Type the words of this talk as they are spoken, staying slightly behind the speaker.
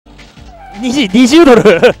20ドル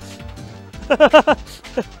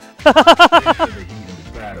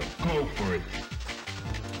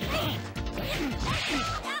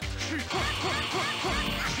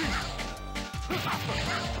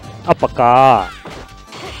アッパか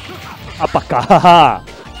ー、アッパか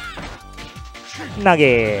ー、投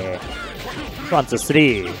げー、ワンツース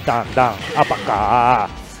リー、ダンダン、アッパか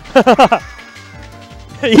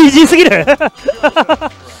ーイージーすぎる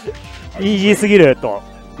イージーすぎると。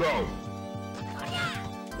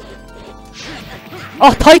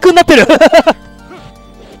あ、体育になってる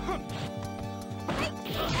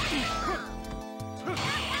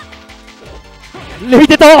レビ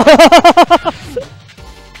テト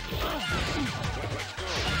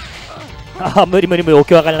あ、無理無理無理、起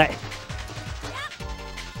き上がれない。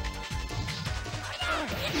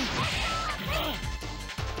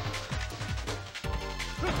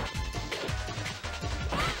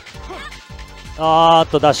ダ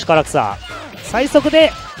ッシュから草最速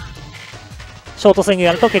でショートスイング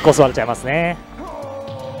やると結構座れちゃいますね。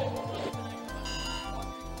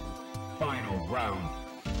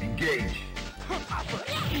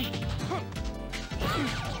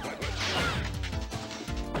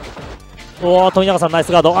おお、富永さんナイ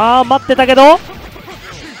スガード。あー、待ってたけど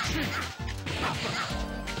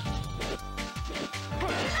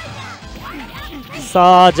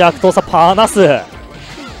さあ弱投差パーナス。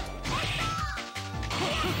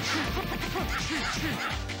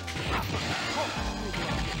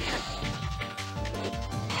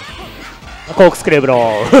コークスクレーブロ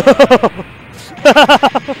ー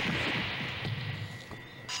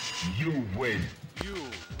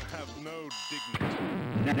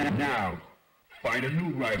Find a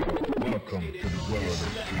new rival. Welcome to the world of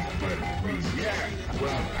Street Fighter 3. Yeah,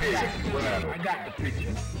 well, hey, I got the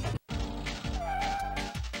picture.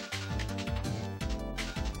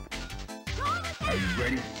 Are you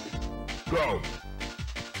ready? Go!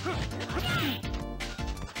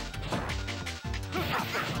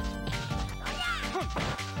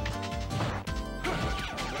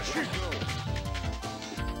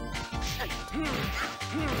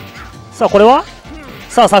さあこれは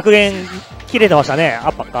さあ削減切れてましたね。ア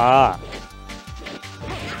ッパーか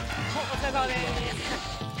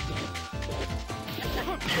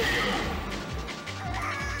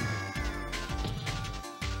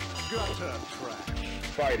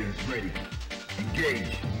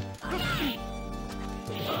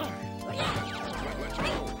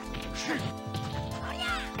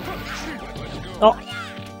あ、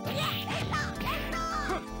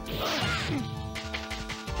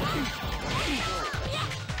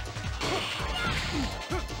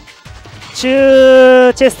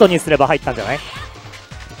中チェストにすれば入ったんじゃない。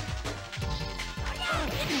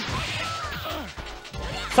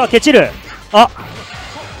さあケチる。あ、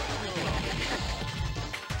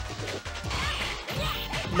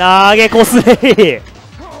投げこすり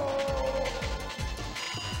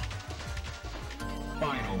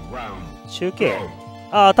中継。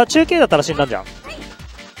ああ、中継だったら死んだんじゃん。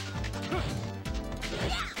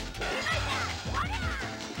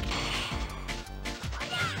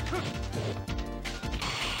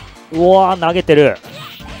うわー、投げてる。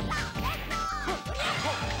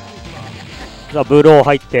さあブロー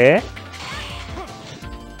入って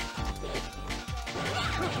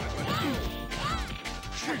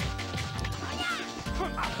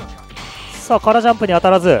さあカラジャンプに当た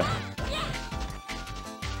らず。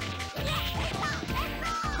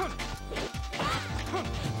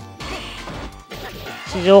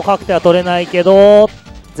地上確定は取れないけど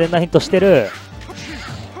全打ヒットしてる。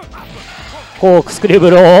コークスクリ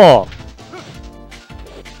ブロー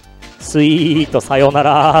スイートさよな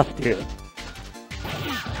らっていう。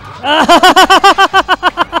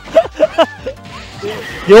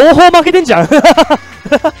両方負けてんじゃん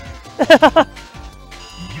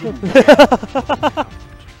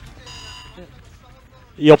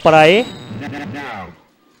酔っ払い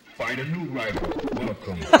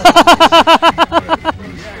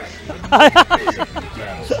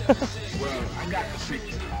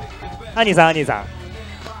兄さん兄さん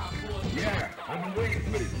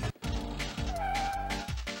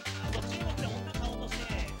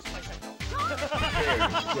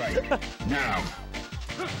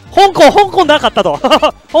香港なかったと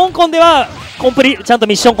香港ではちゃんと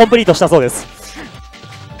ミッションコンプリートしたそうです。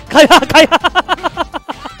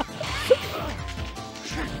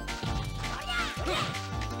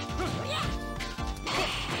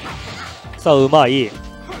さあうまい。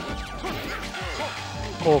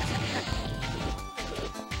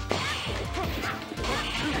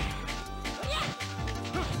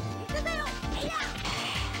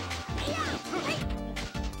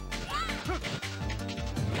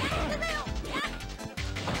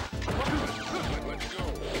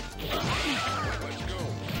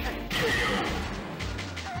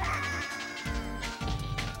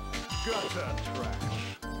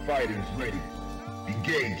fighters ready.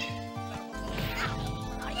 Engage.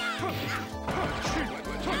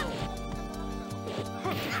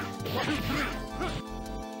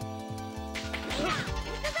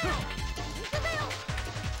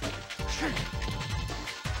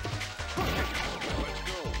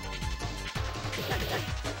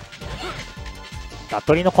ダ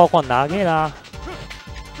トリの高校長えな。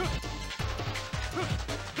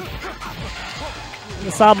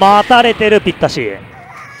さあ待たれてるぴったし。You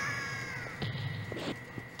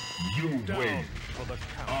win.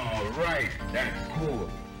 All right, that's cool.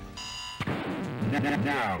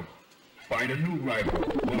 Now, find a new rival.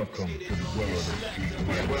 Welcome to the world of street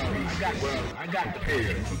fighting. I got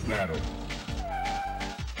prepared for battle.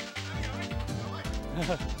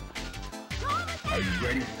 Are you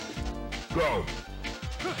ready? Go.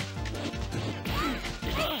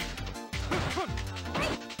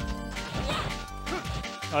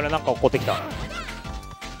 あれなんか起こってきた。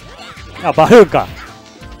あ、バルーンか。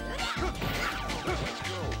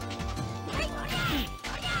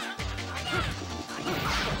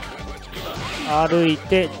歩い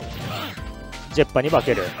てジェッパに化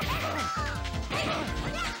ける。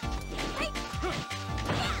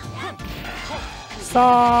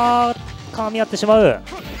さあ噛み合ってしまう。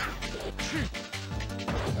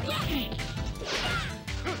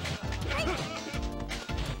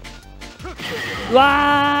う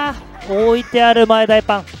わー、置いてある前大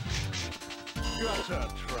パン。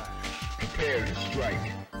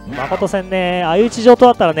誠戦ね、相打ち上等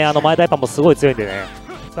だったらね、あの前大パンもすごい強いんでね。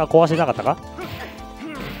さあ壊してなかったか。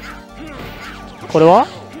これは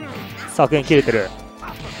削減切れてる。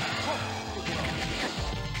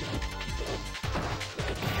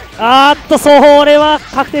あーっと、それは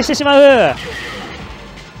確定してしまう。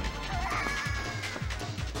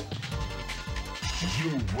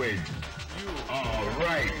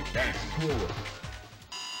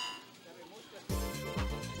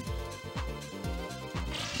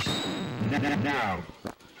Now,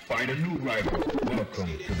 find a new rival. Welcome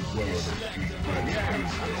to the world of street fighting.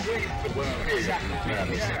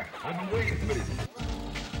 I've been waiting for this.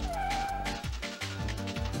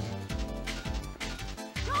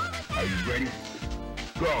 Are you ready?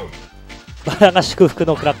 Go. バラが祝福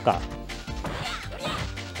のクラッカー。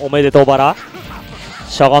おめでとうバラ。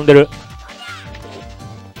しゃがんでる。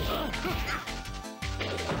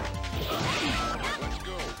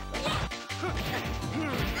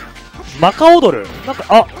マカオドルなんか、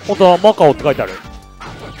あ、本当だ、マカオって書いてある。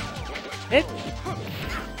え、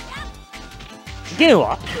ゲン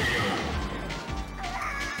は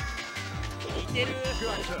似てる。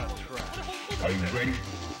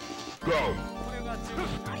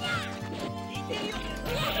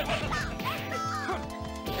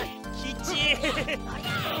きち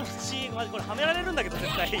マジこれはめられるんだけど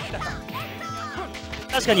絶対。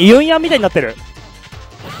確かにユンヤンみたいになってる。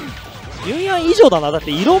ユンヤン以上だな。だっ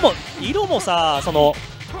て色もさ、その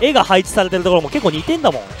絵が配置されてるところも結構似てん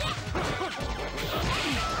だもん。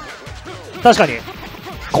確かに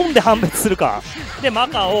コンで判別するか。でマ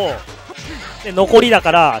カオで残りだ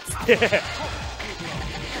からつって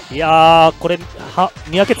いやーこれは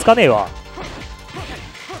見分けつかねえわ。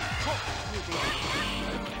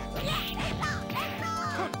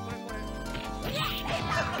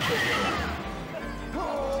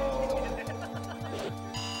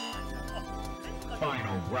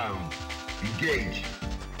Engage.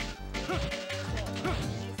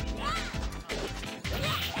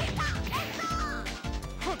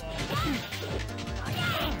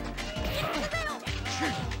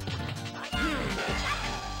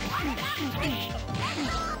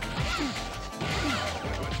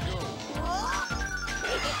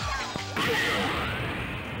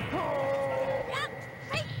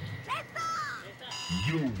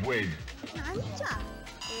 You win.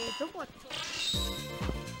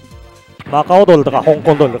 マカオドルとか香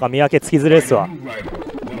港ドルとか見分けつきづれですわ。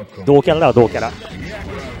同キャラだわ同キャラ。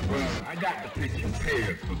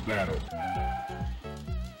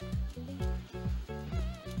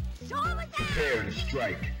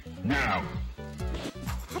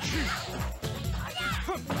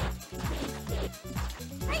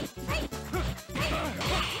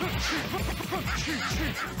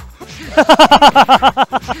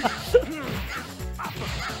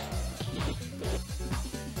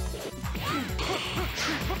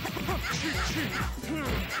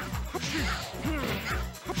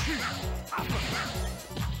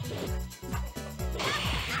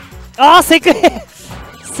ああ、正解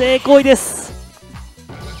正解です。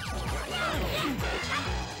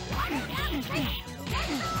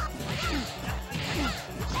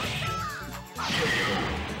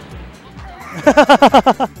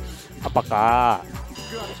アパかー。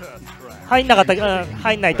入んなかった、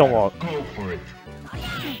入んないと思う。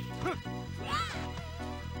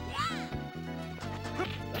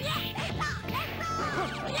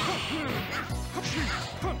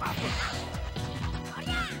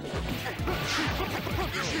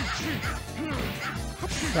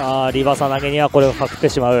さあリバサ投げにはこれをかけて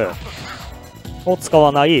しまう。を使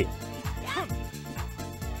わない。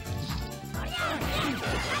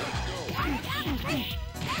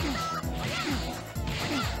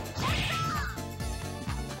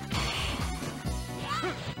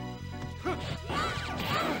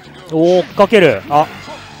追っかける。あ、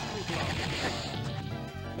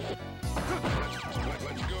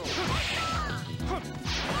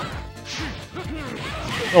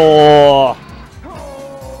おー、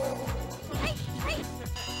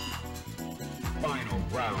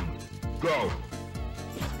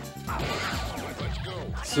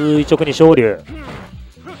垂直に昇竜。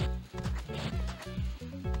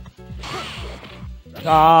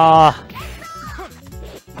あ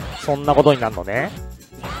ー、そんなことになるのね。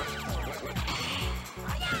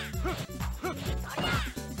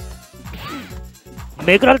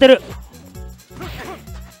めくられてる。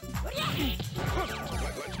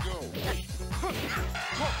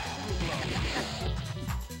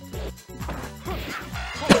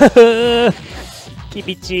き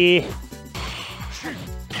びち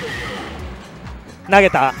投げ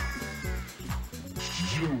た。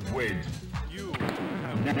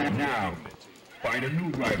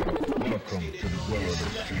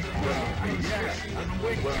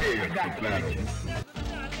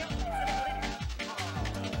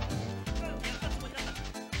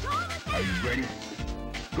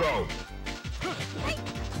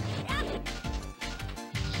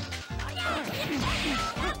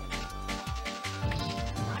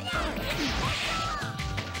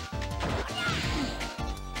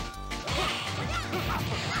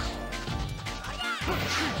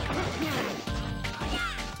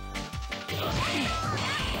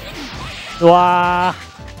うわ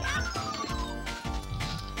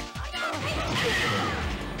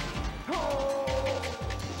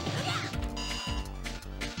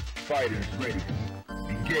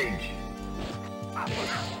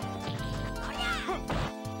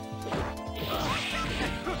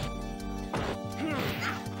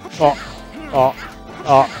あ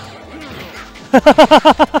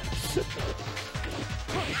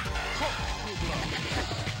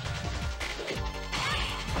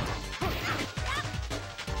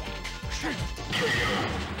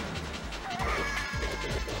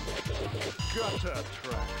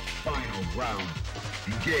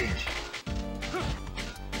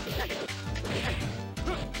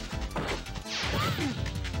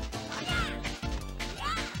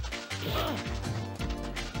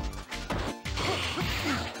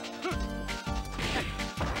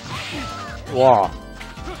わ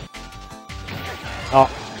あ、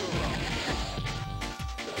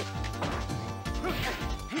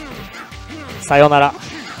さよなら。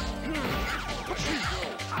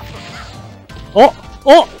お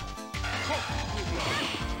お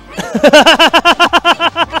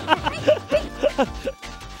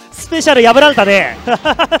スペシャル破られたね。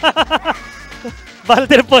バレ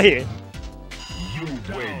てるっぽい。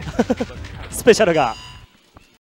スペシャルが